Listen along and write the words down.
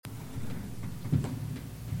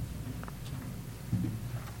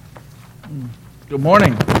Good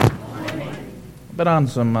morning. I've been on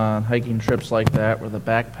some hiking trips like that where the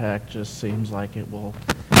backpack just seems like it will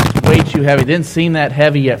way too heavy. It didn't seem that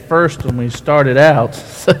heavy at first when we started out.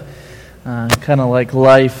 Kind of like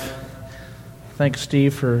life. Thanks,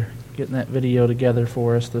 Steve, for getting that video together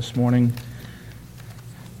for us this morning.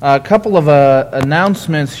 A couple of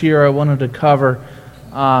announcements here I wanted to cover.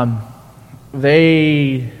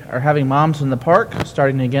 They are having Moms in the Park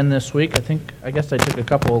starting again this week. I guess I took a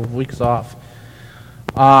couple of weeks off.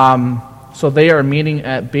 So they are meeting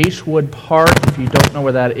at Beechwood Park. If you don't know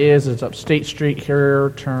where that is, it's up State Street here,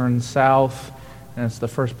 turn south, and it's the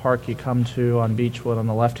first park you come to on Beechwood on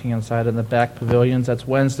the left-hand side in the back pavilions. That's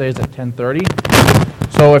Wednesdays at 10:30.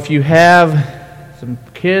 So if you have some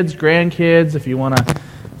kids, grandkids, if you want to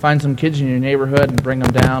find some kids in your neighborhood and bring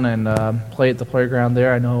them down and play at the playground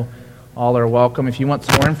there, I know all are welcome. If you want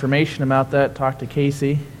some more information about that, talk to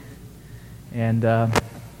Casey. And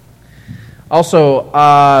also,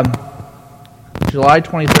 July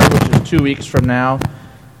 23rd, which is 2 weeks from now,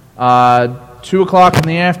 2 o'clock in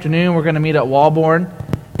the afternoon, we're going to meet at Walborn.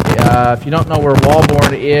 If you don't know where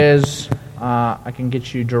Walborn is, I can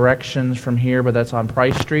get you directions from here, but that's on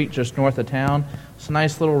Price Street, just north of town. It's a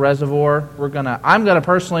nice little reservoir. I'm gonna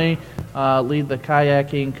personally lead the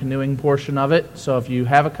kayaking, canoeing portion of it. So if you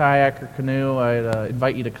have a kayak or canoe, I'd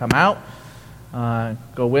invite you to come out,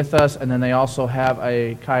 go with us, and then they also have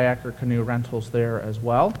a kayak or canoe rentals there as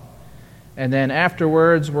well. And then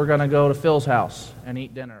afterwards, we're gonna go to Phil's house and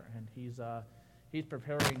eat dinner, and he's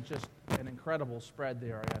preparing just an incredible spread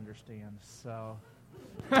there, I understand. So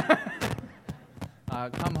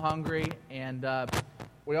come hungry, and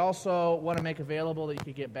we also want to make available that you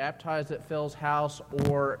could get baptized at Phil's house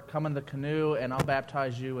or come in the canoe, and I'll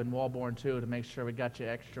baptize you in Walborn too to make sure we got you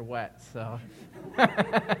extra wet. So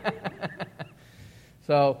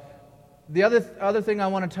the other thing I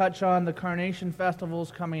want to touch on, the Carnation Festival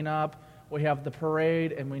is coming up. We have the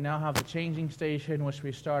parade, and we now have the changing station, which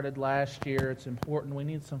we started last year. It's important. We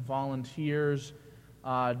need some volunteers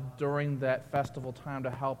during that festival time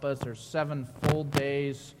to help us. There's 7 full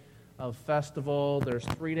days of festival. There's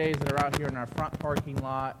 3 days that are out here in our front parking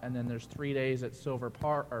lot, and then there's 3 days at Silver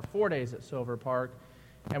Park, or 4 days at Silver Park.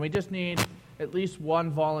 And we just need at least one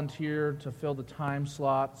volunteer to fill the time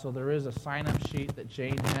slot. So there is a sign-up sheet that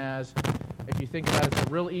Jane has. If you think about it, it's a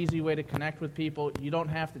real easy way to connect with people. You don't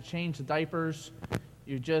have to change the diapers.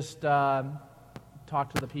 You just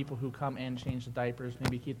talk to the people who come and change the diapers,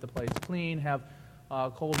 maybe keep the place clean, have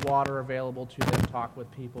cold water available to them, talk with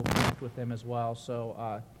people, connect with them as well.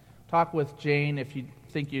 So talk with Jane if you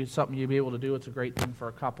think something you'll be able to do. It's a great thing for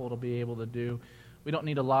a couple to be able to do. We don't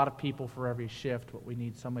need a lot of people for every shift, but we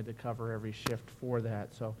need somebody to cover every shift for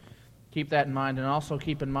that. So keep that in mind. And also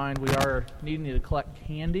keep in mind we are needing to collect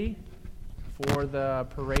candy for the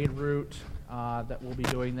parade route that we'll be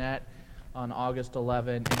doing that on August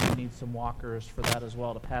 11, and we need some walkers for that as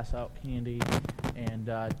well to pass out candy and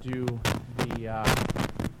do the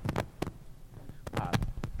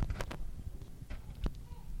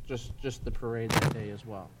just the parade that day as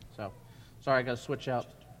well. So, sorry, I got to switch out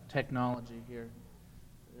technology here.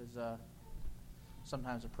 It is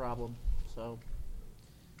sometimes a problem. So,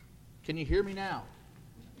 can you hear me now?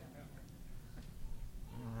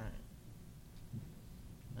 All right.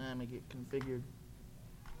 Let me get configured.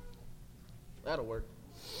 That'll work.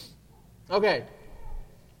 Okay.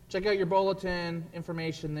 Check out your bulletin,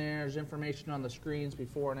 information there. There's information on the screens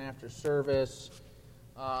before and after service.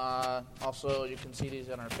 Also, you can see these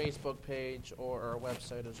on our Facebook page or our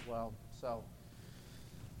website as well. So,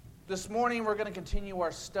 this morning we're going to continue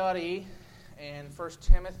our study in 1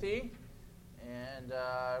 Timothy, and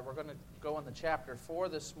we're going to go into chapter 4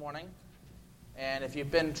 this morning. And if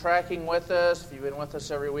you've been tracking with us, if you've been with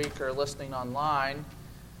us every week or listening online,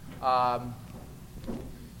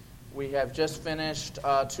 we have just finished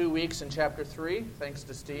 2 weeks in chapter 3, thanks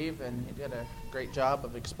to Steve, and he did a great job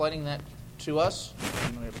of explaining that to us,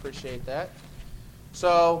 and we appreciate that.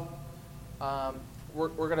 So, we're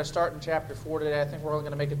going to start in chapter 4 today. I think we're only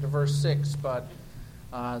going to make it to verse 6, but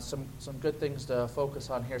some good things to focus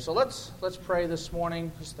on here. So let's pray this morning,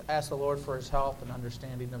 just to ask the Lord for His help and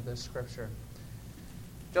understanding of this scripture.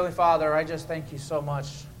 Heavenly Father, I just thank you so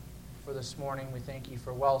much for this morning. We thank you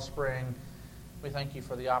for Wellspring. We thank you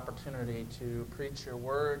for the opportunity to preach your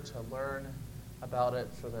word, to learn about it,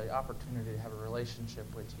 for the opportunity to have a relationship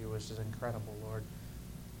with you, which is incredible, Lord.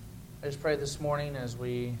 I just pray this morning as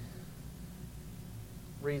we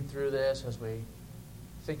read through this, as we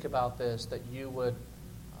think about this, that you would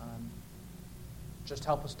just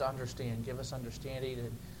help us to understand, give us understanding,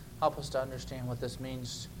 and help us to understand what this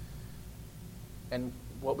means and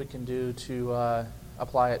what we can do to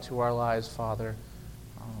apply it to our lives, Father.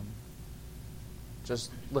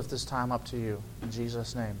 Just lift this time up to you. In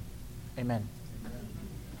Jesus' name, amen.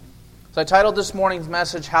 So I titled this morning's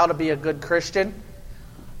message, How to Be a Good Christian,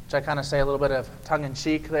 which I kind of say a little bit of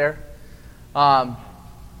tongue-in-cheek there.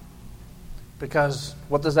 Because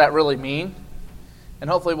what does that really mean? And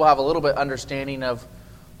hopefully we'll have a little bit understanding of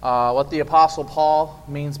what the Apostle Paul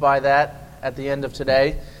means by that at the end of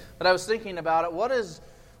today. But I was thinking about it. What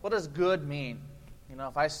does good mean? You know,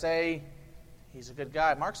 if I say he's a good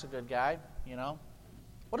guy, Mark's a good guy, you know,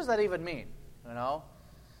 what does that even mean? You know,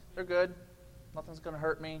 they're good. Nothing's going to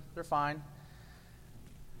hurt me. They're fine.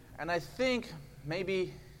 And I think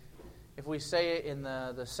maybe if we say it in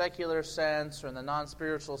the secular sense or in the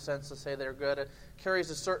non-spiritual sense to say they're good, it carries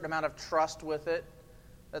a certain amount of trust with it.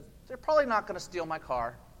 That they're probably not going to steal my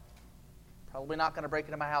car. Probably not going to break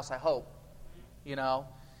into my house, I hope. You know,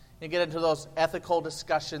 you get into those ethical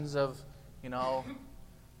discussions of, you know,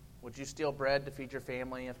 would you steal bread to feed your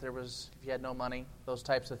family if you had no money? Those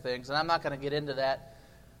types of things. And I'm not going to get into that.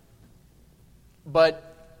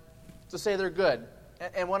 But to say they're good.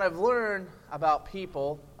 And what I've learned about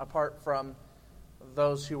people, apart from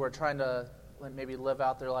those who are trying to maybe live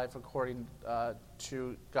out their life according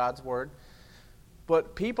to God's Word,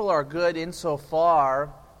 but people are good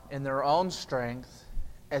insofar in their own strength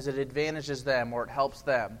as it advantages them or it helps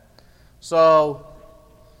them. So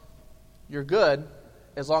you're good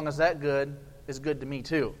as long as that good is good to me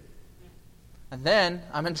too. And then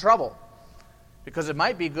I'm in trouble. Because it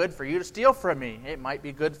might be good for you to steal from me. It might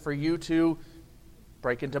be good for you to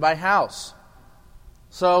break into my house.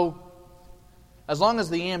 So, as long as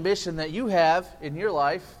the ambition that you have in your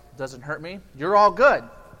life doesn't hurt me, you're all good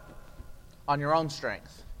on your own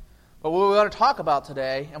strength. But what we want to talk about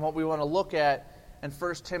today and what we want to look at in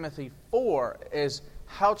 1 Timothy 4 is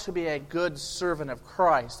how to be a good servant of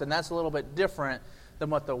Christ. And that's a little bit different than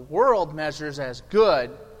what the world measures as good,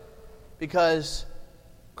 because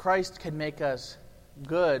Christ can make us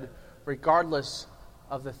good regardless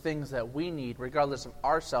of the things that we need, regardless of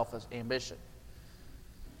our selfish ambition.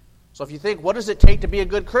 So if you think, what does it take to be a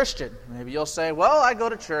good Christian? Maybe you'll say, well, I go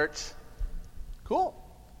to church. Cool.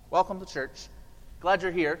 Welcome to church. Glad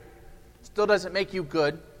you're here. Still doesn't make you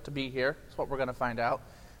good to be here. That's what we're going to find out.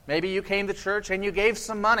 Maybe you came to church and you gave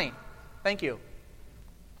some money. Thank you.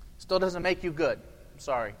 Still doesn't make you good. I'm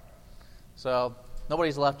sorry. So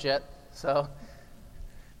nobody's left yet. So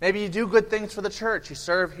maybe you do good things for the church. You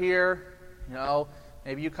serve here. You know,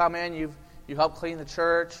 maybe you come in, you help clean the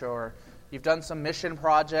church, or you've done some mission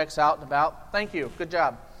projects out and about. Thank you. Good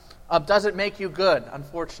job. Doesn't make you good,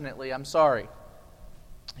 unfortunately. I'm sorry.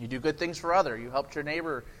 You do good things for others. You helped your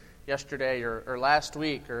neighbor yesterday or last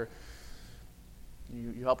week, or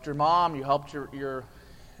you helped your mom. You helped your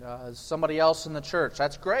somebody else in the church.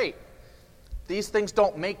 That's great. These things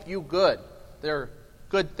don't make you good. They're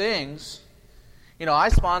good things. You know, I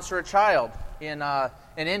sponsor a child in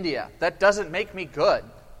India. That doesn't make me good.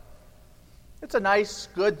 It's a nice,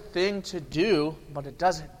 good thing to do, but it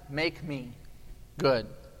doesn't make me good.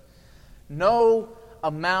 No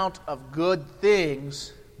amount of good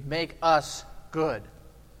things make us good.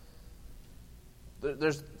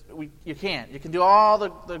 You can't. You can do all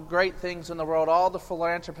the great things in the world, all the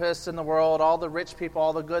philanthropists in the world, all the rich people,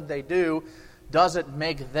 all the good they do, doesn't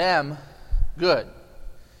make them good.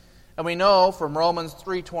 And we know from Romans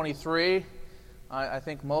 3:23, I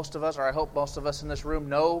think most of us, or I hope most of us in this room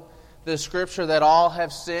know the scripture that all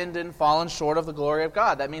have sinned and fallen short of the glory of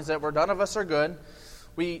God. That means that none of us are good.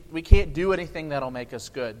 We can't do anything that'll make us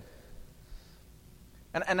good.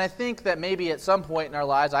 And I think that maybe at some point in our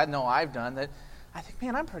lives, I know I've done that, I think,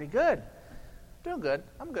 man, I'm pretty good. I'm doing good.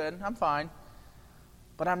 I'm good. I'm fine.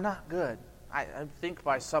 But I'm not good. I think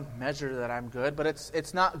by some measure that I'm good, but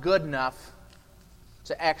it's not good enough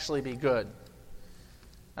to actually be good.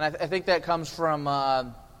 And I think that comes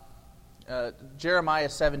from Jeremiah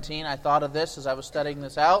 17. I thought of this as I was studying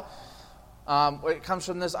this out. It comes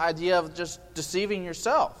from this idea of just deceiving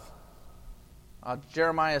yourself.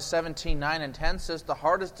 Jeremiah 17:9 and 10 says, "The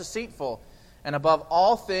heart is deceitful, and above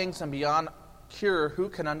all things and beyond cure, who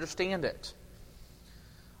can understand it?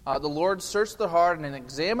 The Lord searched the heart and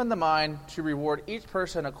examined the mind to reward each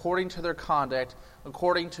person according to their conduct,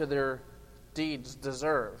 according to their deeds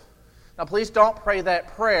deserve." Now, please don't pray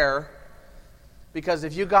that prayer, because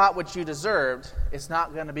if you got what you deserved, it's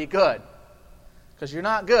not going to be good. Because you're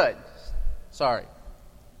not good. Sorry.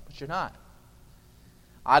 But you're not.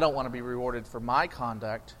 I don't want to be rewarded for my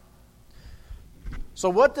conduct. So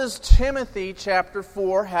what does Timothy chapter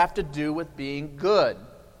 4 have to do with being good?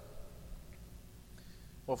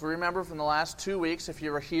 Well, if we remember from the last 2 weeks, if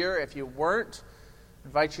you were here, if you weren't, I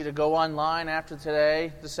invite you to go online after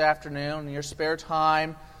today, this afternoon, in your spare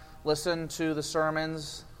time, listen to the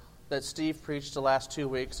sermons that Steve preached the last 2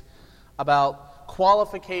 weeks about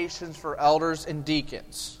qualifications for elders and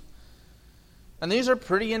deacons. And these are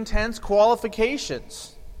pretty intense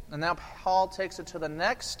qualifications. And now Paul takes it to the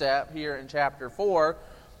next step here in chapter 4,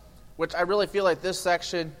 which I really feel like this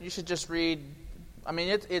section, you should just read. I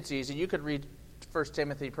mean, it's easy. You could read 1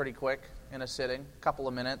 Timothy pretty quick in a sitting, a couple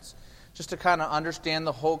of minutes, just to kind of understand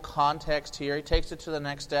the whole context here. He takes it to the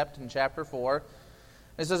next step in chapter 4.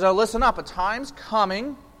 He says, "Now listen up, a time's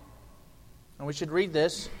coming," and we should read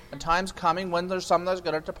this, "a time's coming when there's some that's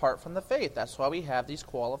going to depart from the faith." That's why we have these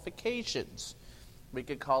qualifications. We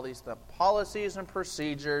could call these the policies and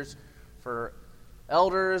procedures for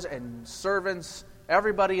elders and servants,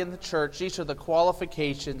 everybody in the church. These are the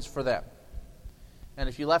qualifications for them. And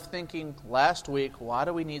if you left thinking last week, why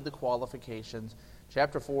do we need the qualifications?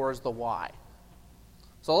 Chapter 4 is the why.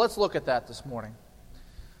 So let's look at that this morning.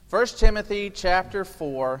 1 Timothy chapter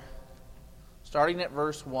 4, starting at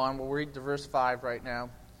verse 1. We'll read to verse 5 right now.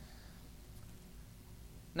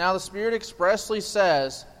 "Now the Spirit expressly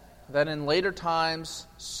says that in later times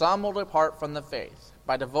some will depart from the faith,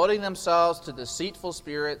 by devoting themselves to deceitful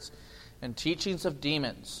spirits and teachings of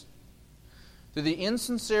demons, through the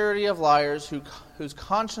insincerity of liars whose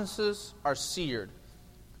consciences are seared,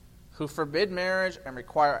 who forbid marriage and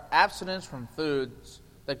require abstinence from foods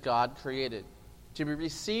that God created, to be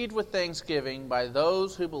received with thanksgiving by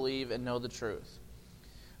those who believe and know the truth.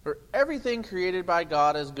 For everything created by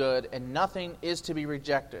God is good, and nothing is to be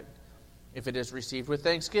rejected, if it is received with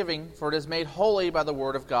thanksgiving, for it is made holy by the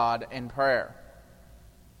word of God and prayer."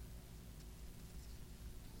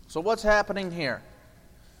 So what's happening here?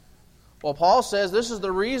 Well, Paul says this is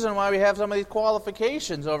the reason why we have some of these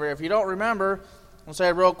qualifications over here. If you don't remember, I'll say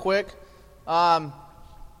it real quick, that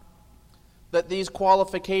these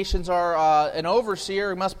qualifications are an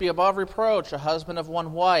overseer who must be above reproach, a husband of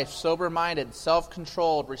one wife, sober-minded,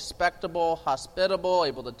 self-controlled, respectable, hospitable,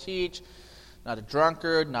 able to teach, not a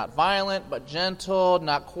drunkard, not violent, but gentle,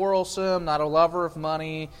 not quarrelsome, not a lover of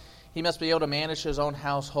money. He must be able to manage his own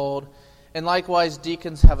household. And likewise,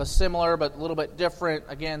 deacons have a similar but a little bit different.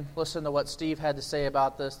 Again, listen to what Steve had to say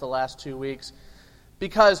about this the last 2 weeks.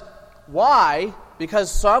 Because, why? Because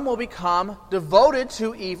some will become devoted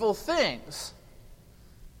to evil things.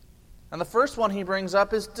 And the first one he brings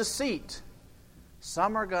up is deceit.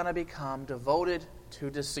 Some are going to become devoted to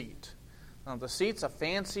deceit. Now, deceit's a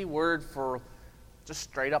fancy word for just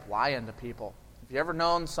straight up lying to people. Have you ever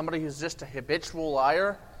known somebody who's just a habitual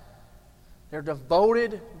liar? They're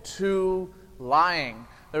devoted to lying.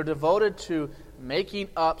 They're devoted to making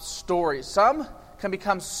up stories. Some can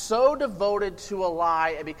become so devoted to a lie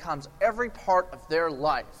it becomes every part of their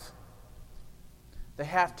life. They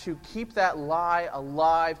have to keep that lie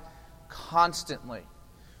alive constantly.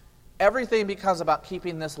 Everything becomes about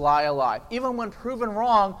keeping this lie alive. Even when proven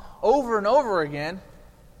wrong over and over again,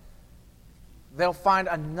 they'll find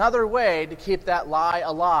another way to keep that lie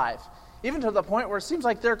alive. Even to the point where it seems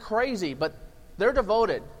like they're crazy, but they're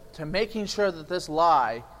devoted to making sure that this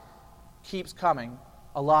lie keeps coming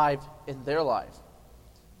alive in their life.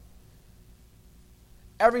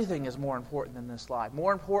 Everything is more important than this lie.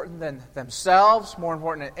 More important than themselves, more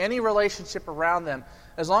important than any relationship around them.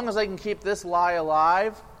 As long as they can keep this lie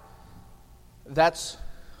alive, that's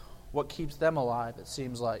what keeps them alive, it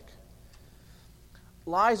seems like.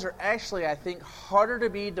 Lies are actually, I think, harder to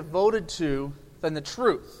be devoted to than the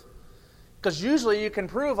truth. Because usually you can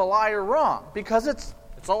prove a liar wrong, because it's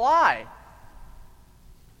a lie.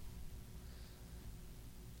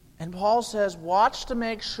 And Paul says, watch to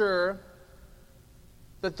make sure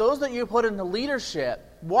that those that you put into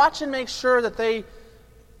leadership, watch and make sure that they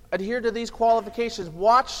adhere to these qualifications.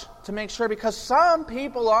 Watch to make sure, because some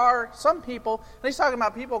people, and he's talking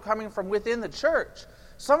about people coming from within the church.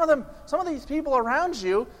 Some of these people around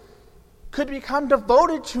you could become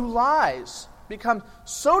devoted to lies, become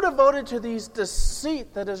so devoted to these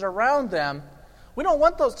deceit that is around them. We don't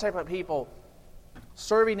want those type of people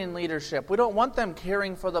serving in leadership. We don't want them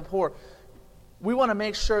caring for the poor. We want to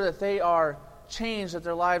make sure that they are changed, that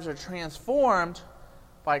their lives are transformed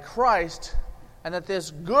by Christ, and that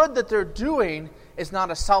this good that they're doing is not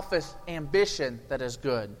a selfish ambition that is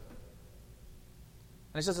good. And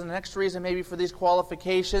he says the next reason maybe for these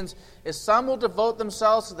qualifications is some will devote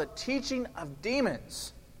themselves to the teaching of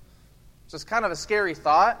demons. So it's kind of a scary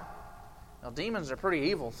thought. Now, demons are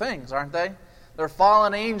pretty evil things, aren't they? They're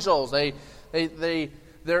fallen angels.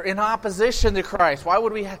 They're in opposition to Christ. Why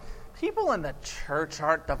would we have... People in the church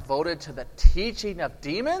aren't devoted to the teaching of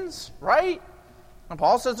demons, right? And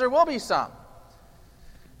Paul says there will be some.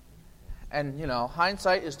 And,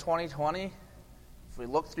 hindsight is 20/20. If we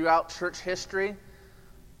look throughout church history,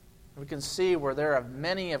 we can see where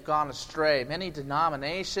many have gone astray. Many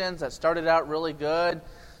denominations that started out really good,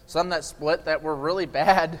 some that split that were really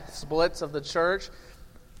bad splits of the church.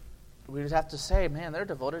 We would have to say, man, they're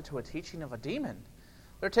devoted to a teaching of a demon.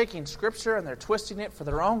 They're taking Scripture and they're twisting it for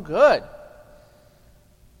their own good.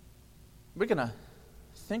 We're going to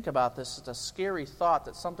think about this. It's a scary thought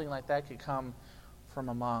that something like that could come from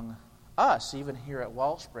among us, even here at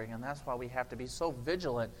Wellspring. And that's why we have to be so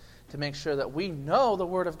vigilant to make sure that we know the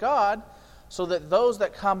Word of God so that those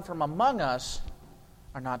that come from among us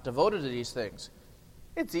are not devoted to these things.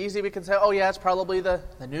 It's easy. We can say, oh yeah, it's probably the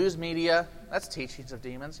news media. That's teachings of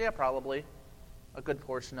demons. Yeah, probably. A good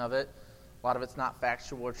portion of it. A lot of it's not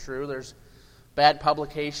factual or true. There's bad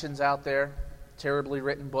publications out there, terribly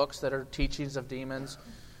written books that are teachings of demons.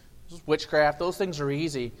 Witchcraft, those things are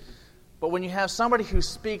easy. But when you have somebody who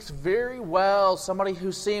speaks very well, somebody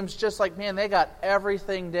who seems just like, man, they got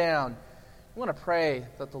everything down, we want to pray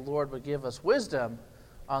that the Lord would give us wisdom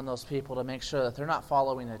on those people to make sure that they're not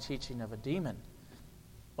following the teaching of a demon.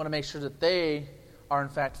 We want to make sure that they are in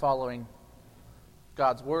fact following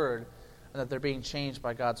God's Word and that they're being changed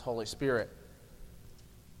by God's Holy Spirit.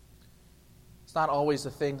 It's not always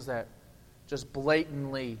the things that just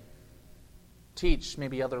blatantly teach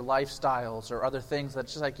maybe other lifestyles or other things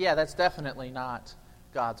that's just like, yeah, that's definitely not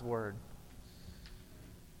God's Word.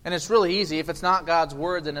 And it's really easy. If it's not God's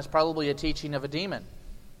Word, then it's probably a teaching of a demon.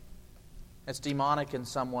 It's demonic in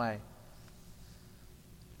some way.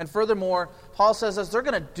 And furthermore, Paul says as they're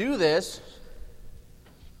going to do this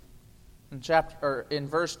in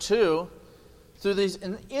verse 2, through these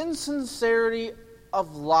insincerity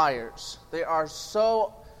of liars. They are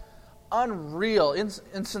so unreal.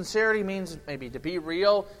 Insincerity means maybe to be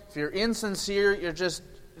real. If you're insincere,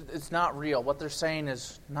 it's not real. What they're saying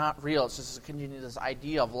is not real. It's just continuing this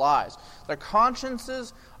idea of lies. Their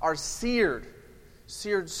consciences are seared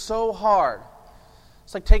so hard.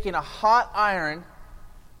 It's like taking a hot iron,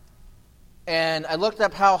 and I looked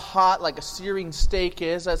up how hot like a searing steak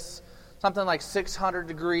is. That's something like 600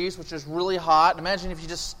 degrees, which is really hot. Imagine if you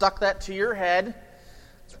just stuck that to your head.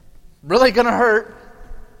 It's really going to hurt.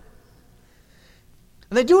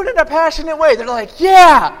 And they do it in a passionate way. They're like,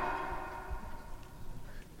 yeah!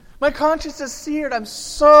 My conscience is seared. I'm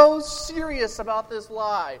so serious about this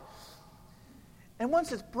lie. And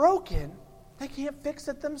once it's broken, they can't fix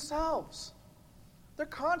it themselves. Their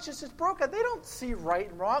conscience is broken. They don't see right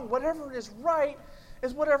and wrong. Whatever is right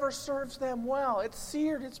is whatever serves them well. It's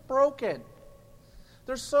seared. It's broken.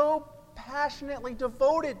 They're so passionately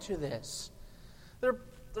devoted to this. They're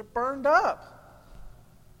burned up.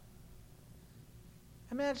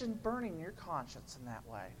 Imagine burning your conscience in that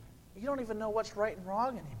way. You don't even know what's right and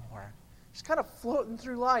wrong anymore. Just kind of floating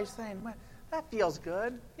through life saying, that feels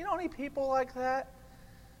good. You know any people like that?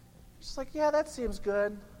 Just like, yeah, that seems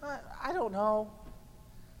good. I don't know.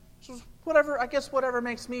 Just whatever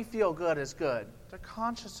makes me feel good is good. Their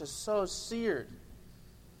conscience is so seared.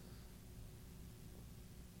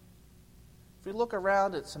 If we look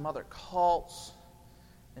around at some other cults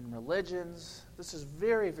and religions, this is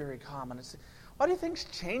very, very common. Why do things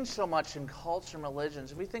change so much in cults and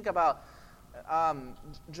religions? If we think about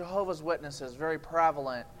Jehovah's Witnesses, very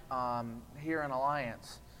prevalent here in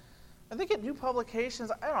Alliance. And they get new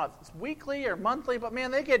publications, I don't know if it's weekly or monthly, but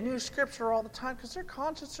man, they get new scripture all the time because their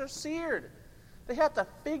consciences are seared. They have to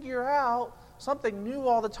figure out something new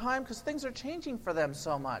all the time because things are changing for them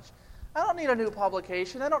so much. I don't need a new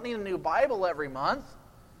publication. I don't need a new Bible every month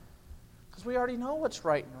because we already know what's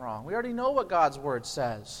right and wrong. We already know what God's Word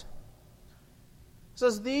says. It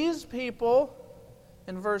says these people,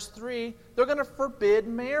 in verse 3, they're going to forbid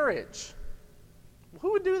marriage.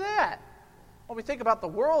 Who would do that? Well, we think about the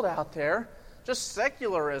world out there, just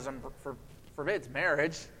secularism forbids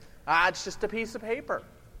marriage. It's just a piece of paper.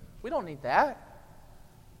 We don't need that.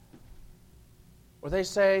 Or they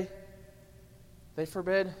say they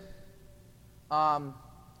forbid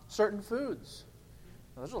certain foods.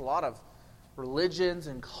 Now, there's a lot of religions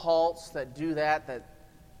and cults that do that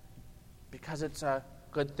because it's a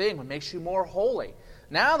good thing. It makes you more holy.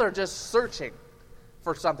 Now they're just searching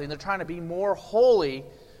for something. They're trying to be more holy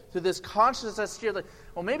through this consciousness that's here. Like,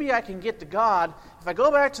 well, maybe I can get to God. If I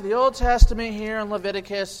go back to the Old Testament here in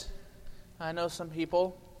Leviticus, I know some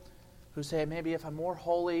people who say maybe if I'm more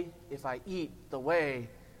holy, if I eat the way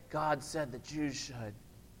God said the Jews should.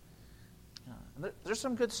 There's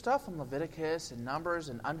some good stuff in Leviticus and Numbers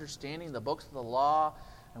and understanding the books of the law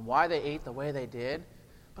and why they ate the way they did.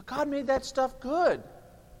 But God made that stuff good.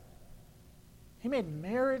 He made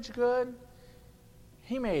marriage good.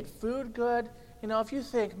 He made food good. If you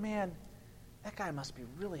think, man, that guy must be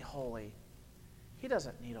really holy. He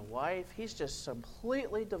doesn't need a wife. He's just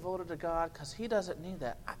completely devoted to God because he doesn't need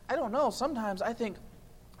that. I don't know. Sometimes I think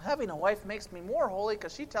having a wife makes me more holy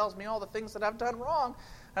because she tells me all the things that I've done wrong.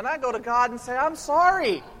 And I go to God and say, I'm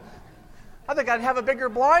sorry. I think I'd have a bigger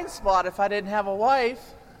blind spot if I didn't have a wife.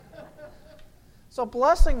 So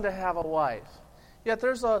blessing to have a wife. Yet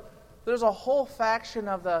there's a whole faction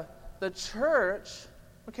of the church.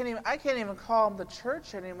 I can't even call them the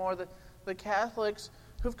church anymore. The Catholics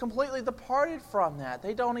who've completely departed from that.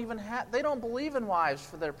 They don't believe in wives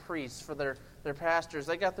for their priests, for their pastors.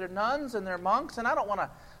 They got their nuns and their monks, and I'm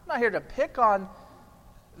not here to pick on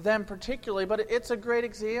them particularly, but it's a great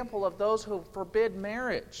example of those who forbid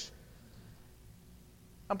marriage.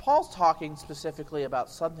 And Paul's talking specifically about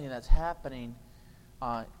something that's happening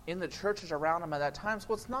in the churches around him at that time.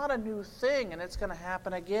 So it's not a new thing, and it's going to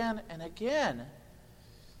happen again and again.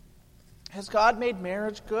 Has God made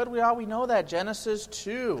marriage good? We know that. Genesis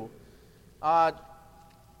 2,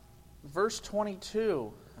 verse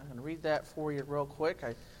 22. I'm going to read that for you real quick.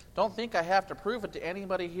 I don't think I have to prove it to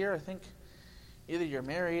anybody here. I think either you're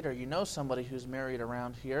married or you know somebody who's married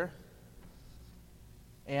around here.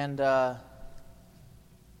 And I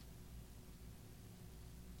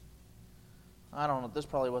don't know. This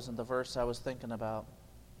probably wasn't the verse I was thinking about.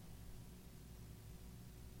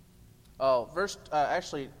 Oh, verse,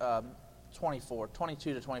 24,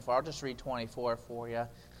 22 to 24. I'll just read 24 for you.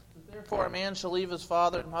 Therefore a man shall leave his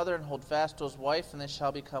father and mother and hold fast to his wife, and they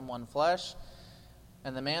shall become one flesh.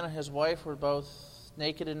 And the man and his wife were both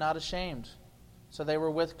naked and not ashamed. So they were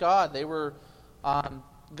with God. They were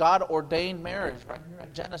God-ordained marriage, right here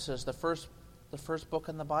in Genesis, the first book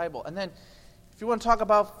in the Bible. And then if you want to talk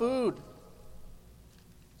about food,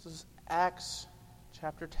 this is Acts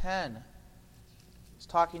chapter 10. He's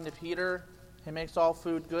talking to Peter. He makes all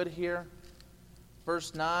food good here.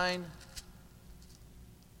 Verse 9.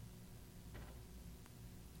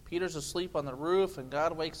 Peter's asleep on the roof, and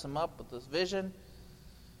God wakes him up with this vision.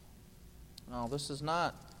 No, this is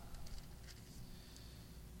not.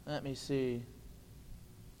 Let me see.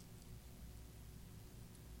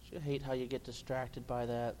 You hate how you get distracted by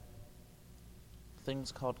that.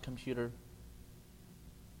 Things called computer.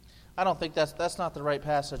 I don't think that's not the right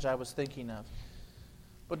passage I was thinking of.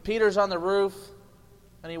 But Peter's on the roof,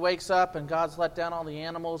 and he wakes up, and God's let down all the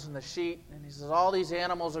animals in the sheet, and he says, all these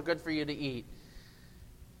animals are good for you to eat.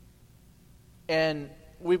 And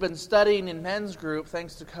we've been studying in men's group,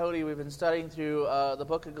 thanks to Cody, we've been studying through the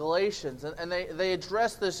book of Galatians, and they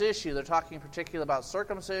address this issue. They're talking particularly about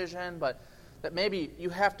circumcision, but that maybe you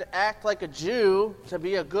have to act like a Jew to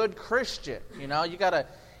be a good Christian. You know, you got to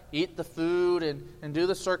eat the food and do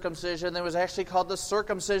the circumcision. There was actually called the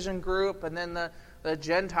circumcision group, and then the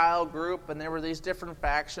Gentile group, and there were these different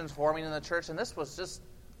factions forming in the church, and this was just,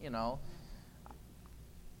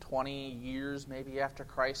 20 years maybe after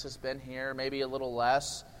Christ has been here, maybe a little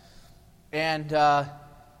less. And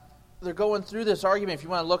they're going through this argument. If you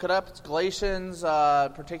want to look it up, it's Galatians,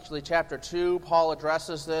 particularly chapter 2. Paul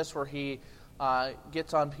addresses this where he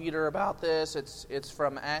gets on Peter about this. It's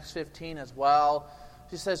from Acts 15 as well.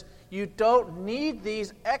 He says, you don't need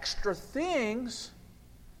these extra things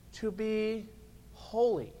to be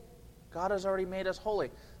holy. God has already made us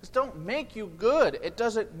holy. This don't make you good. It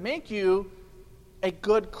doesn't make you a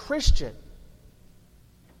good Christian.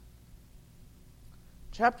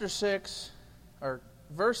 Chapter 6, or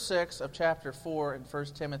verse 6 of chapter 4 in 1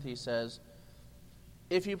 Timothy says,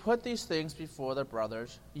 if you put these things before the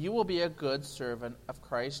brothers, you will be a good servant of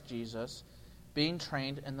Christ Jesus, being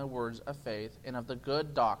trained in the words of faith and of the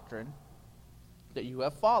good doctrine that you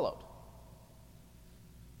have followed.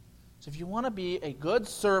 So if you want to be a good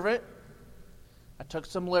servant, I took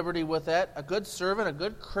some liberty with that, a good servant, a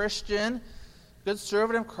good Christian, good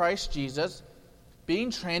servant of Christ Jesus, being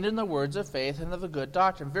trained in the words of faith and of the good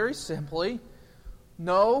doctrine. Very simply,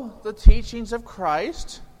 know the teachings of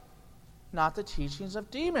Christ, not the teachings of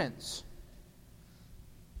demons.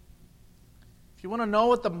 If you want to know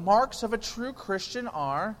what the marks of a true Christian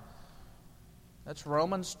are, that's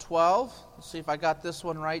Romans 12. Let's see if I got this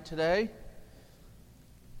one right today.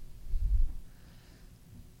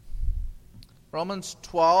 Romans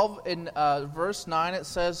 12, in verse 9, it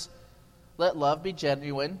says, let love be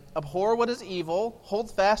genuine, abhor what is evil, hold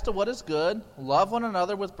fast to what is good, love one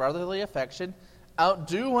another with brotherly affection,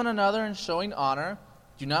 outdo one another in showing honor,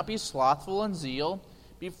 do not be slothful in zeal,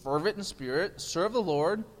 be fervent in spirit, serve the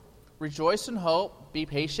Lord, rejoice in hope, be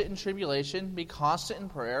patient in tribulation, be constant in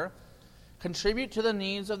prayer, contribute to the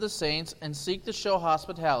needs of the saints, and seek to show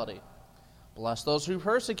hospitality. Bless those who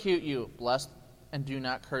persecute you, bless and do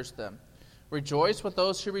not curse them. Rejoice with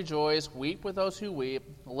those who rejoice, weep with those who weep,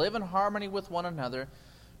 live in harmony with one another.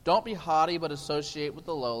 Don't be haughty, but associate with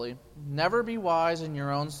the lowly. Never be wise in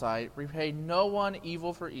your own sight. Repay no one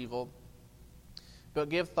evil for evil, but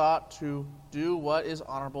give thought to do what is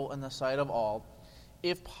honorable in the sight of all.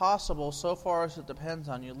 If possible, so far as it depends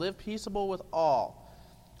on you, live peaceable with all.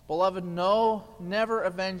 Beloved, never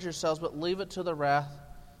avenge yourselves, but leave it to the wrath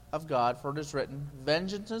of God, for it is written,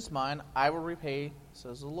 Vengeance is mine, I will repay,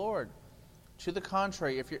 says the Lord. To the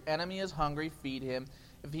contrary, if your enemy is hungry, feed him.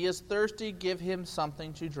 If he is thirsty, give him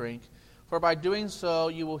something to drink. For by doing so,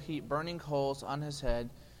 you will heap burning coals on his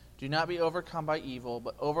head. Do not be overcome by evil,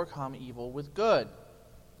 but overcome evil with good.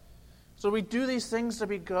 So we do these things to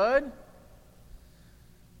be good.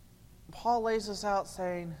 Paul lays this out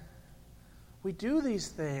saying, we do these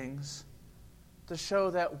things to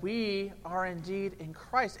show that we are indeed in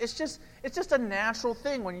Christ. It's just a natural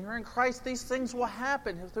thing. When you're in Christ, these things will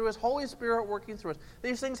happen through His Holy Spirit working through us.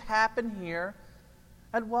 These things happen here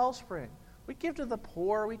at Wellspring. We give to the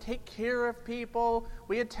poor. We take care of people.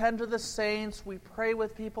 We attend to the saints. We pray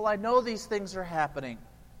with people. I know these things are happening.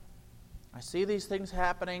 I see these things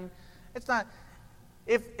happening. It's not...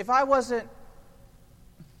 If I wasn't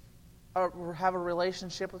have a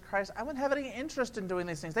relationship with Christ, I wouldn't have any interest in doing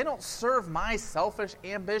these things. They don't serve my selfish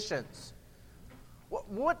ambitions.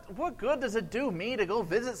 What good does it do me to go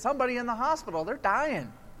visit somebody in the hospital? They're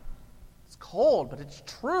dying. It's cold, but it's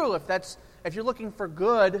true if you're looking for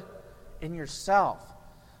good in yourself.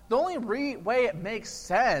 The only way it makes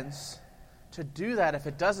sense to do that if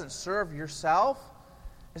it doesn't serve yourself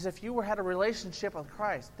is if you had a relationship with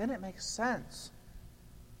Christ. Then it makes sense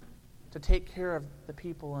to take care of the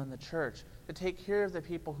people in the church, to take care of the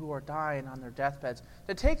people who are dying on their deathbeds,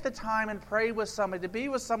 to take the time and pray with somebody, to be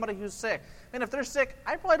with somebody who's sick. And if they're sick,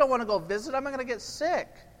 I probably don't want to go visit them. I'm going to get sick.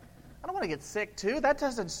 I don't want to get sick too. That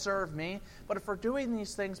doesn't serve me. But if we're doing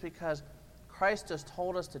these things because Christ has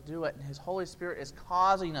told us to do it and His Holy Spirit is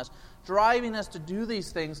causing us, driving us to do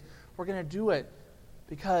these things, we're going to do it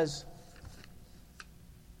because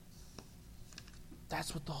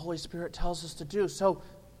that's what the Holy Spirit tells us to do. So,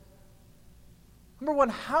 number one,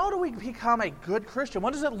 how do we become a good Christian?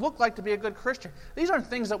 What does it look like to be a good Christian? These aren't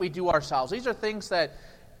things that we do ourselves. These are things that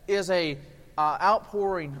is a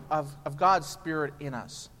outpouring of God's Spirit in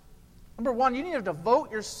us. Number one, you need to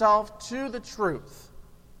devote yourself to the truth.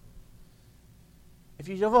 If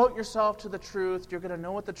you devote yourself to the truth, you're going to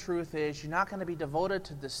know what the truth is. You're not going to be devoted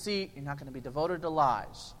to deceit. You're not going to be devoted to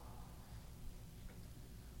lies.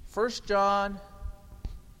 1 John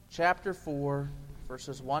chapter 4,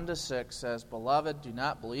 verses 1 to 6 says, Beloved, do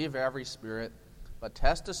not believe every spirit, but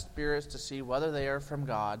test the spirits to see whether they are from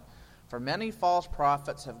God. For many false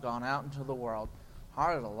prophets have gone out into the world.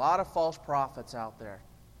 There's a lot of false prophets out there.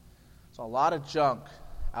 There's a lot of junk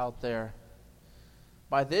out there.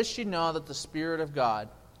 By this you know that the Spirit of God,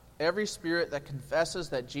 every spirit that confesses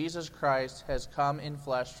that Jesus Christ has come in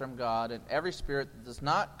flesh from God, and every spirit that does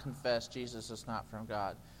not confess Jesus is not from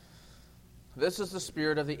God. This is the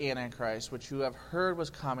spirit of the Antichrist, which you have heard was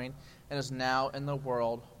coming and is now in the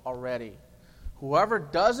world already. Whoever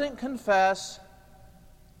doesn't confess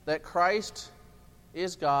that Christ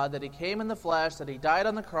is God, that He came in the flesh, that He died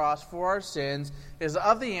on the cross for our sins, is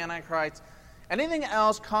of the Antichrist. Anything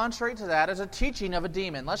else contrary to that is a teaching of a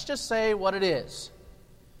demon. Let's just say what it is.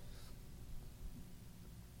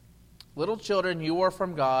 Little children, you are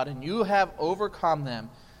from God, and you have overcome them.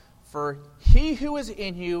 For he who is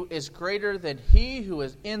in you is greater than he who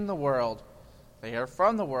is in the world. They are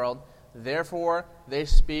from the world, therefore they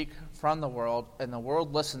speak from the world, and the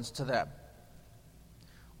world listens to them.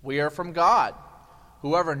 We are from God.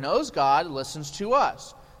 Whoever knows God listens to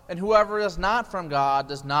us, and whoever is not from God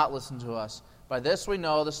does not listen to us. By this we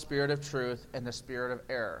know the spirit of truth and the spirit of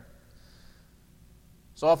error.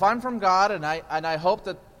 So if I'm from God, and I hope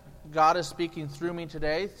that God is speaking through me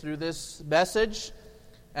today, through this message,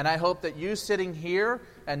 and I hope that you sitting here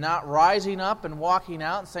and not rising up and walking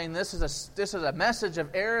out and saying this is a message of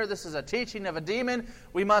error, this is a teaching of a demon,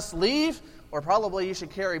 we must leave, or probably you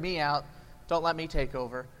should carry me out. Don't let me take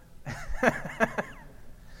over.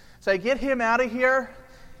 Say, get him out of here.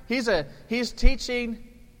 He's teaching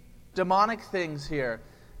demonic things here.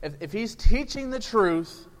 If he's teaching the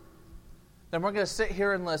truth, then we're going to sit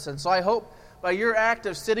here and listen. So I hope by your act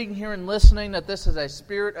of sitting here and listening that this is a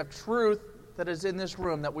spirit of truth that is in this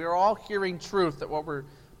room, that we are all hearing truth, that what we're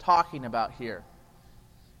talking about here.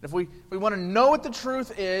 If we want to know what the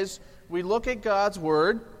truth is, we look at God's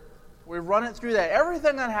Word, we run it through that.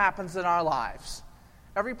 Everything that happens in our lives,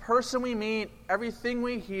 every person we meet, everything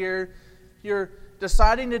we hear, you're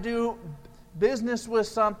deciding to do business with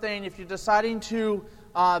something, if you're deciding to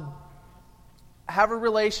have a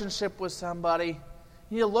relationship with somebody,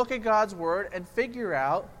 you need to look at God's Word and figure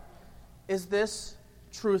out, is this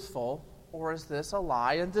truthful or is this a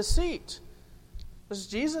lie and deceit? Because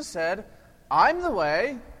Jesus said, I'm the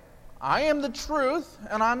way, I am the truth,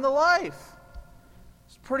 and I'm the life.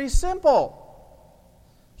 It's pretty simple.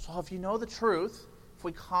 So if you know the truth, if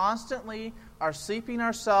we constantly are seeping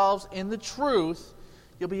ourselves in the truth,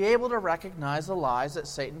 you'll be able to recognize the lies that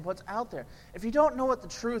Satan puts out there. If you don't know what the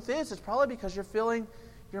truth is, it's probably because you're filling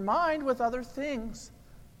your mind with other things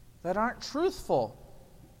that aren't truthful.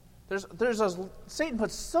 Satan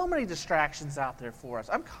puts so many distractions out there for us.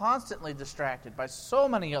 I'm constantly distracted by so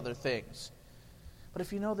many other things. But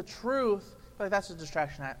if you know the truth, like that's a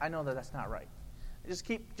distraction. I know that that's not right. Just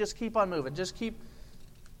keep on moving. Just keep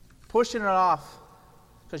pushing it off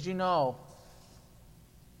because you know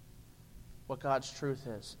what God's truth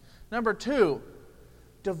is. Number 2,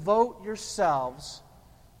 devote yourselves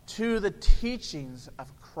to the teachings of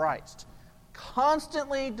Christ.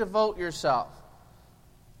 Constantly devote yourself.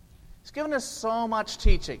 He's given us so much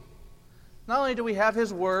teaching. Not only do we have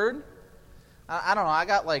His Word, I don't know, I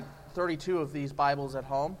got like 32 of these Bibles at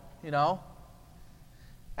home, And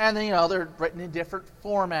then, they're written in different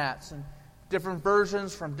formats and different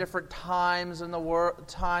versions from different times in the world,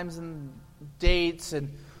 times and dates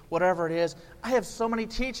and whatever it is. I have so many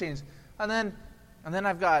teachings. And then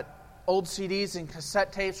I've got old CDs and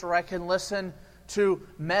cassette tapes where I can listen to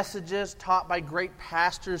messages taught by great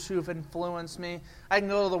pastors who have influenced me. I can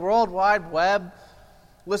go to the World Wide Web,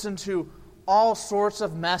 listen to all sorts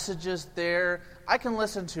of messages there. I can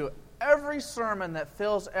listen to every sermon that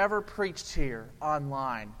Phil's ever preached here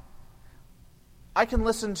online. I can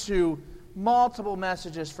listen to multiple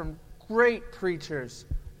messages from great preachers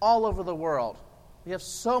all over the world. We have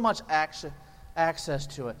so much access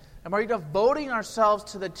to it. And are we devoting ourselves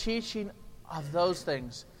to the teaching of those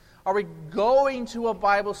things? Are we going to a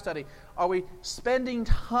Bible study? Are we spending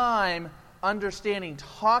time understanding,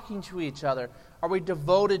 talking to each other? Are we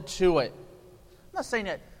devoted to it? I'm not saying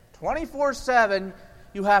that 24/7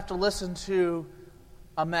 you have to listen to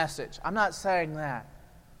a message. I'm not saying that.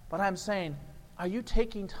 But I'm saying, are you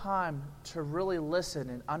taking time to really listen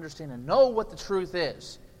and understand and know what the truth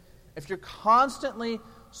is? If you're constantly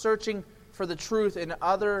searching for the truth in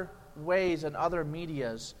other ways and other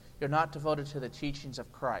medias, you're not devoted to the teachings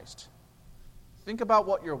of Christ. Think about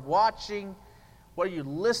what you're watching, what are you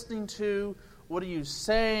listening to, what are you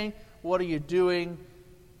saying, what are you doing.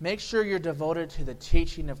 Make sure you're devoted to the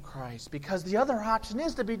teaching of Christ, because the other option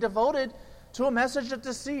is to be devoted to a message of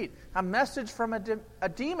deceit, a message from a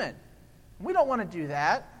demon. We don't want to do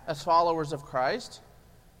that as followers of Christ.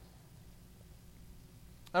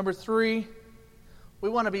 Number 3, we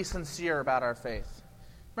want to be sincere about our faith.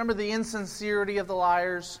 Remember the insincerity of the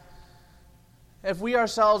liars? If we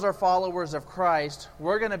ourselves are followers of Christ,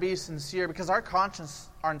 we're going to be sincere because our conscience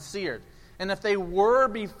aren't seared. And if they were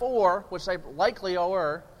before, which they likely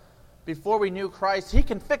were, before we knew Christ, He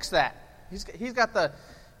can fix that. He's got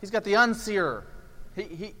the unsearer.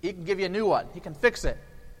 He can give you a new one. He can fix it.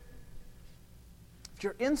 If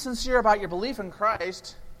you're insincere about your belief in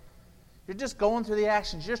Christ, you're just going through the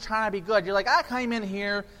actions. You're just trying to be good. You're like, I came in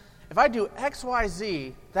here. If I do X, Y,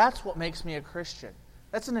 Z, that's what makes me a Christian.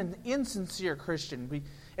 That's an insincere Christian.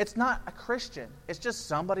 It's not a Christian. It's just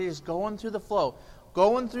somebody who's going through the flow,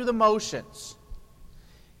 going through the motions.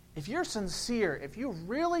 If you're sincere, if you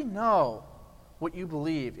really know what you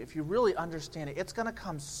believe, if you really understand it, it's going to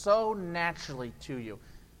come so naturally to you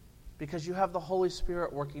because you have the Holy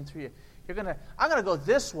Spirit working through you. I'm going to go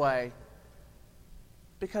this way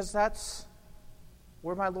because that's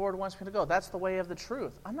where my Lord wants me to go. That's the way of the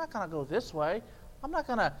truth. I'm not going to go this way. I'm not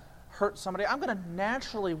going to hurt somebody. I'm going to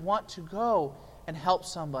naturally want to go and help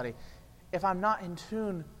somebody. If I'm not in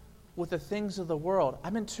tune with the things of the world,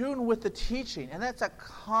 I'm in tune with the teaching. And that's a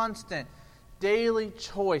constant, daily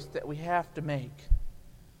choice that we have to make.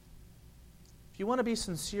 If you want to be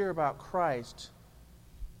sincere about Christ,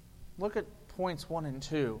 look at points 1 and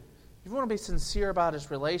 2. If you want to be sincere about His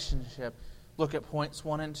relationship, look at points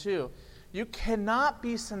 1 and 2. You cannot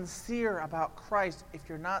be sincere about Christ if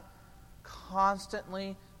you're not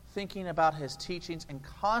constantly thinking about His teachings and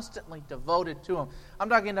constantly devoted to Him. I'm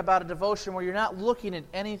talking about a devotion where you're not looking at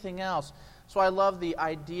anything else. So I love the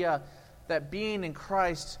idea that being in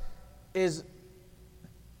Christ is,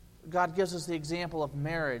 God gives us the example of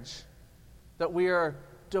marriage, that we are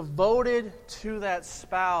devoted to that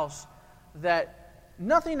spouse, that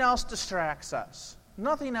nothing else distracts us.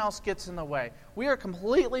 Nothing else gets in the way. We are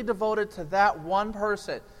completely devoted to that one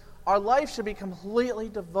person. Our life should be completely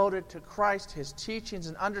devoted to Christ, His teachings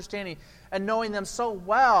and understanding, and knowing them so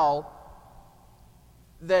well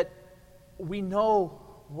that we know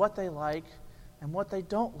what they like and what they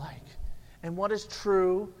don't like, and what is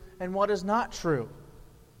true and what is not true.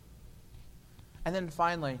 And then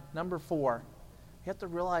finally, number 4, you have to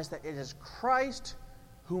realize that it is Christ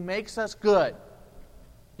who makes us good.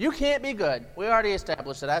 You can't be good. We already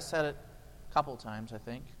established it. I said it a couple times, I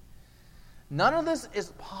think. None of this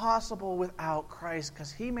is possible without Christ,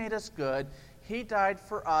 because He made us good. He died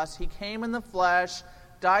for us. He came in the flesh,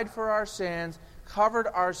 died for our sins, covered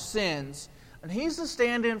our sins, and He's the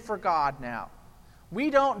stand-in for God now. We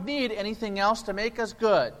don't need anything else to make us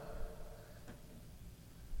good,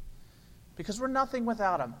 because we're nothing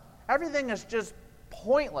without Him. Everything is just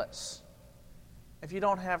pointless if you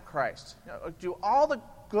don't have Christ. Do all the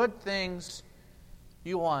good things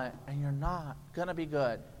you want, and you're not going to be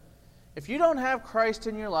good. If you don't have Christ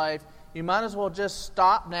in your life, you might as well just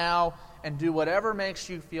stop now and do whatever makes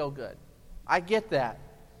you feel good. I get that.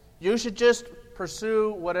 You should just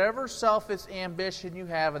pursue whatever selfish ambition you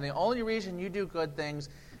have, and the only reason you do good things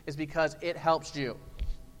is because it helps you.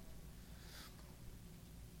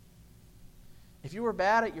 If you were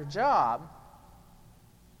bad at your job,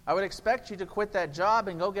 I would expect you to quit that job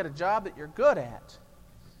and go get a job that you're good at.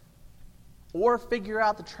 Or figure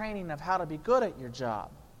out the training of how to be good at your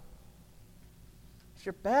job. If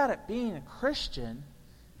you're bad at being a Christian,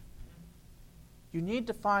 you need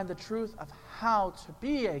to find the truth of how to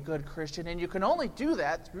be a good Christian, and you can only do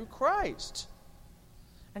that through Christ.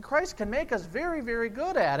 And Christ can make us very, very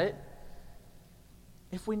good at it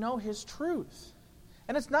if we know His truth.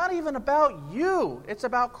 And it's not even about you. It's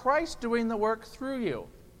about Christ doing the work through you.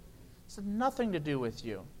 It's nothing to do with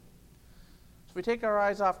you. So if we take our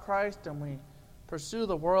eyes off Christ and we pursue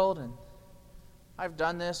the world, and I've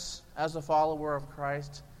done this as a follower of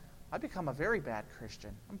Christ, I become a very bad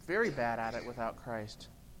Christian. I'm very bad at it without Christ.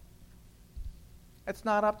 It's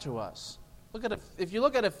not up to us. If you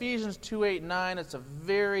look at Ephesians 2:8-9, it's a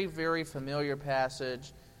very, very familiar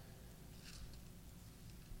passage.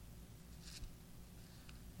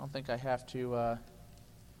 I don't think I have to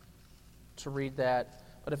read that.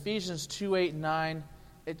 But Ephesians 2:8-9,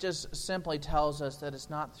 it just simply tells us that it's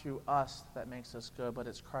not through us that makes us good, but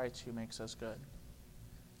it's Christ who makes us good.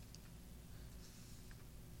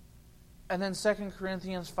 And then 2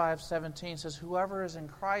 Corinthians 5:17 says, whoever is in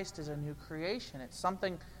Christ is a new creation. It's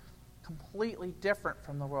something completely different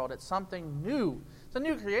from the world. It's something new. It's a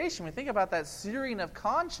new creation. When we think about that searing of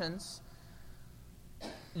conscience,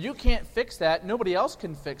 you can't fix that. Nobody else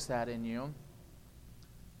can fix that in you.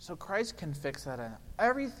 So Christ can fix that.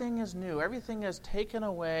 Everything is new. Everything is taken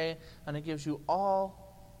away, and it gives you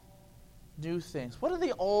all new things. What are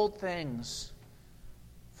the old things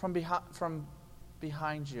from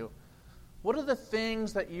behind you? What are the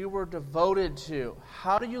things that you were devoted to?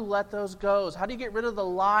 How do you let those go? How do you get rid of the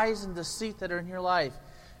lies and deceit that are in your life?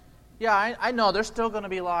 Yeah, I know there's still going to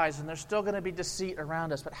be lies and there's still going to be deceit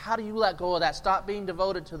around us, but how do you let go of that? Stop being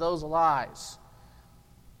devoted to those lies.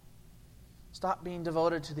 Stop being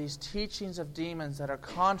devoted to these teachings of demons that are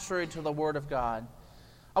contrary to the Word of God.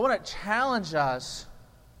 I want to challenge us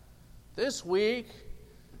this week,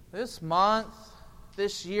 this month,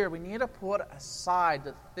 this year. We need to put aside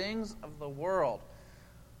the things of the world.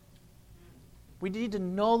 We need to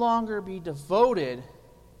no longer be devoted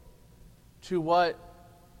to what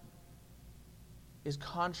is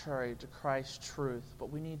contrary to Christ's truth,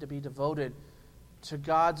 but we need to be devoted to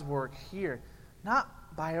God's work here,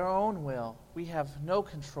 not by our own will. We have no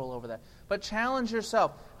control over that. But challenge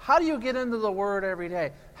yourself. How do you get into the Word every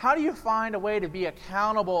day? How do you find a way to be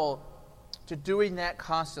accountable to doing that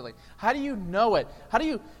constantly? How do you know it? How do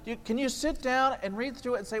you can you sit down and read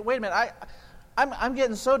through it and say, wait a minute, I'm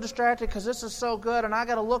getting so distracted because this is so good, and I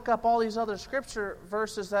got to look up all these other scripture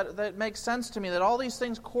verses that make sense to me, that all these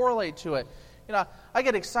things correlate to it. You know, I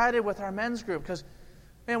get excited with our men's group because,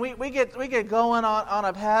 man, we get going on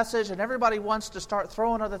a passage, and everybody wants to start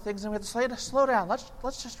throwing other things, and we have to slow down.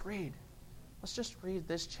 Let's just read. Let's just read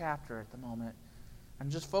this chapter at the moment, and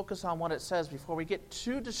just focus on what it says before we get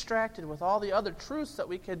too distracted with all the other truths that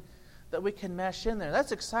we can mesh in there.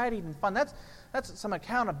 That's exciting and fun. That's some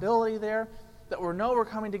accountability there, that we know we're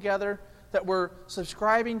coming together, that we're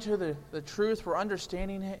subscribing to the truth, we're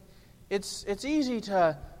understanding it. It's easy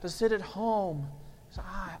to sit at home. So,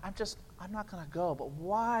 I'm not going to go. But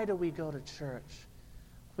why do we go to church?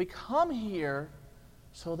 We come here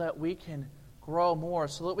so that we can grow more,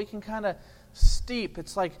 so that we can kind of steep.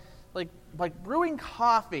 It's like brewing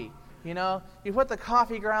coffee. You know, you put the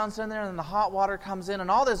coffee grounds in there, and then the hot water comes in,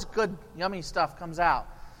 and all this good, yummy stuff comes out.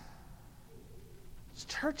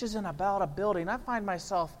 Church isn't about a building. I find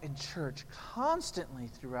myself in church constantly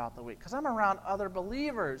throughout the week because I'm around other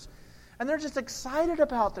believers, and they're just excited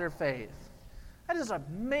about their faith. I had this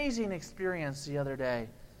amazing experience the other day.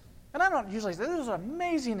 And I don't usually say, this was an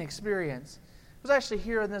amazing experience. It was actually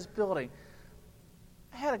here in this building.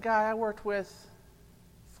 I had a guy I worked with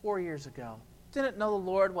 4 years ago. Didn't know the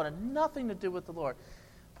Lord, wanted nothing to do with the Lord.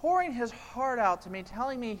 Pouring his heart out to me,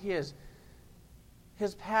 telling me his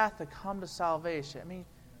path to come to salvation. I mean,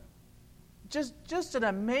 just an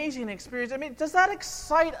amazing experience. I mean, does that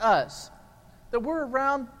excite us? That we're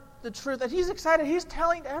around the truth, that he's excited, he's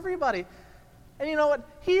telling everybody. And you know what?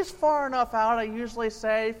 He's far enough out, I usually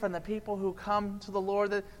say, from the people who come to the Lord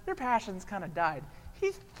that their passions kind of died.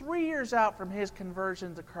 He's 3 years out from his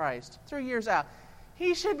conversion to Christ. 3 years out.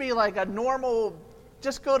 He should be like a normal,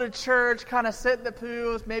 just go to church, kind of sit in the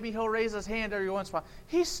pews, maybe he'll raise his hand every once in a while.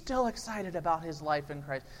 He's still excited about his life in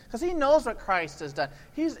Christ because he knows what Christ has done.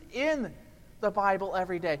 He's in the Bible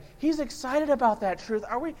every day. He's excited about that truth.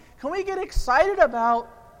 Can we get excited about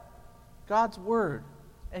God's Word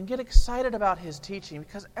and get excited about His teaching?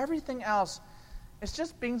 Because everything else is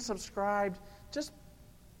just being subscribed, just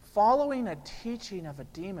following a teaching of a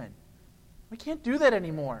demon. We can't do that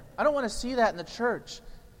anymore. I don't want to see that in the church.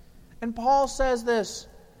 And Paul says this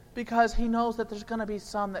because he knows that there's going to be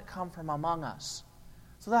some that come from among us.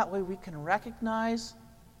 So that way we can recognize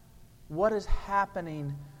what is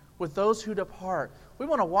happening with those who depart. We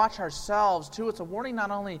want to watch ourselves too. It's a warning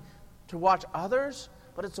not only to watch others,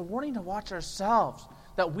 but it's a warning to watch ourselves,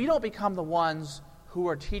 that we don't become the ones who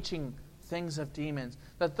are teaching things of demons,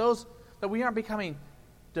 that we aren't becoming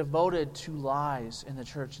devoted to lies in the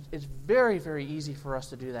church. It's very, very easy for us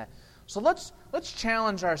to do that. So let's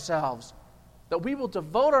challenge ourselves that we will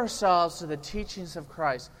devote ourselves to the teachings of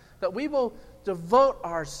Christ, that we will devote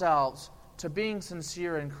ourselves to being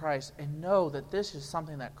sincere in Christ and know that this is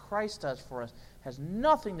something that Christ does for us, has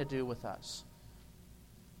nothing to do with us.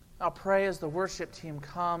 I'll pray as the worship team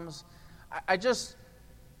comes.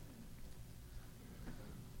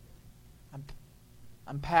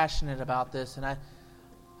 I'm passionate about this, and I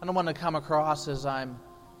don't want to come across as I'm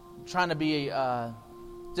trying to be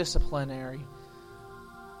disciplinary.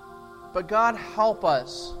 But God, help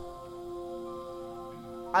us.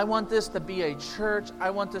 I want this to be a church. I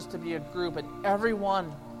want this to be a group in every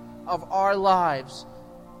one of our lives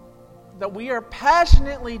that we are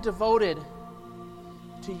passionately devoted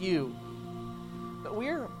to you, that we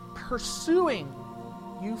are pursuing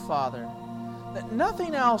you, Father, that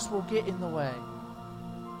nothing else will get in the way.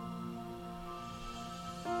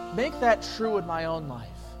 Make that true in my own life.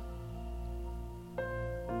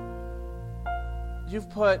 You've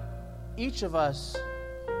put each of us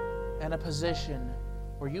in a position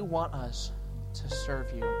where you want us to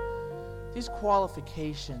serve you. These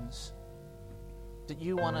qualifications that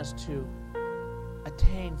you want us to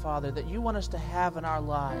attain, Father, that you want us to have in our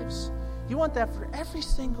lives, you want that for every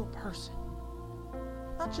single person.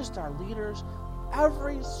 Not just our leaders,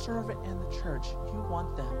 every servant in the church. You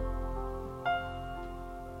want them.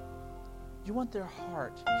 You want their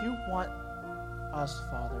heart. You want us,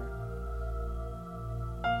 Father.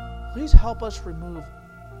 Please help us remove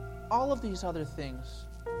all of these other things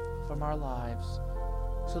from our lives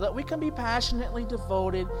so that we can be passionately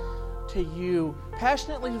devoted to you,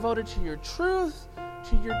 passionately devoted to your truth,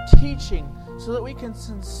 to your teaching, so that we can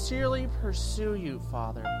sincerely pursue you,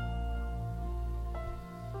 Father.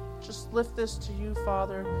 Just lift this to you,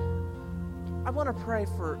 Father. I want to pray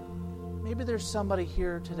for, maybe there's somebody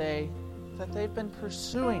here today that they've been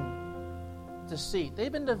pursuing deceit.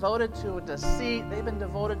 They've been devoted to a deceit. They've been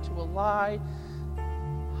devoted to a lie.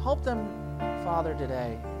 Help them, Father,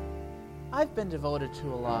 today. I've been devoted to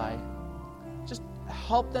a lie. Just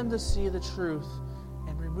help them to see the truth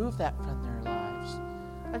and remove that from their lives.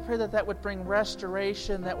 I pray that that would bring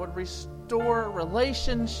restoration, that would restore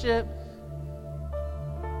relationship.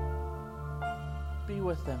 Be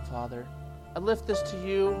with them, Father. I lift this to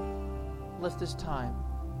you. Lift this time.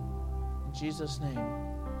 In Jesus' name.